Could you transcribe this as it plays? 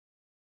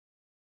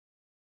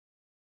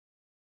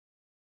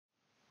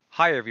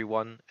Hi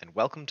everyone, and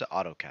welcome to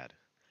AutoCAD.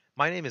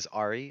 My name is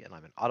Ari, and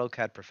I'm an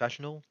AutoCAD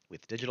professional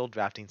with Digital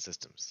Drafting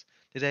Systems.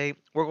 Today,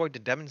 we're going to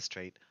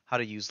demonstrate how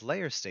to use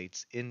layer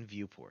states in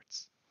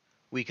viewports.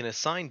 We can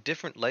assign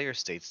different layer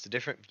states to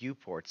different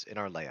viewports in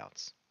our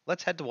layouts.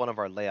 Let's head to one of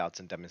our layouts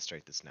and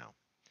demonstrate this now.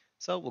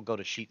 So we'll go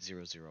to Sheet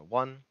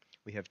 001.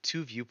 We have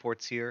two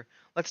viewports here.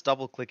 Let's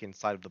double click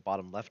inside of the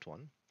bottom left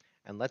one,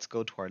 and let's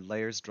go to our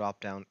Layers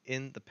dropdown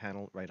in the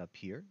panel right up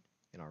here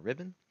in our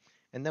ribbon.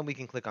 And then we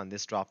can click on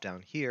this drop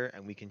down here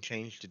and we can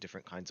change to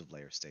different kinds of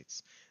layer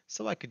states.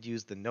 So I could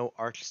use the no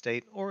arch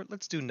state, or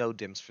let's do no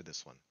dims for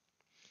this one.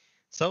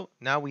 So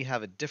now we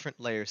have a different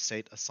layer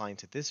state assigned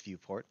to this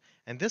viewport,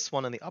 and this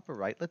one in the upper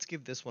right, let's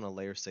give this one a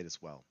layer state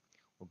as well.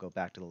 We'll go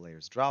back to the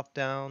layers drop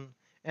down,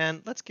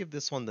 and let's give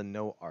this one the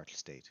no arch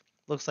state.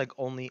 Looks like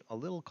only a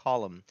little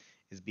column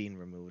is being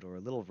removed, or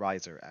a little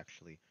riser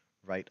actually,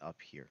 right up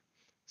here.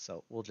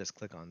 So we'll just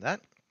click on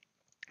that.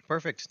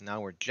 Perfect.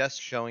 Now we're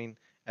just showing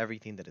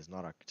everything that is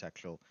not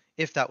architectural.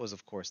 If that was,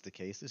 of course, the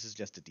case, this is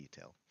just a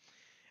detail.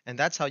 And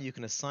that's how you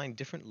can assign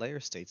different layer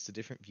states to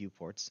different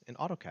viewports in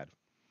AutoCAD.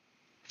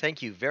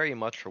 Thank you very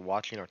much for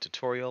watching our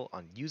tutorial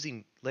on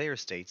using layer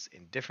states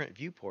in different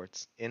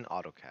viewports in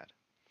AutoCAD.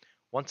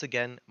 Once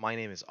again, my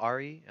name is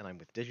Ari, and I'm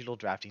with Digital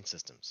Drafting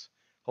Systems.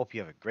 Hope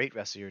you have a great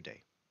rest of your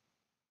day.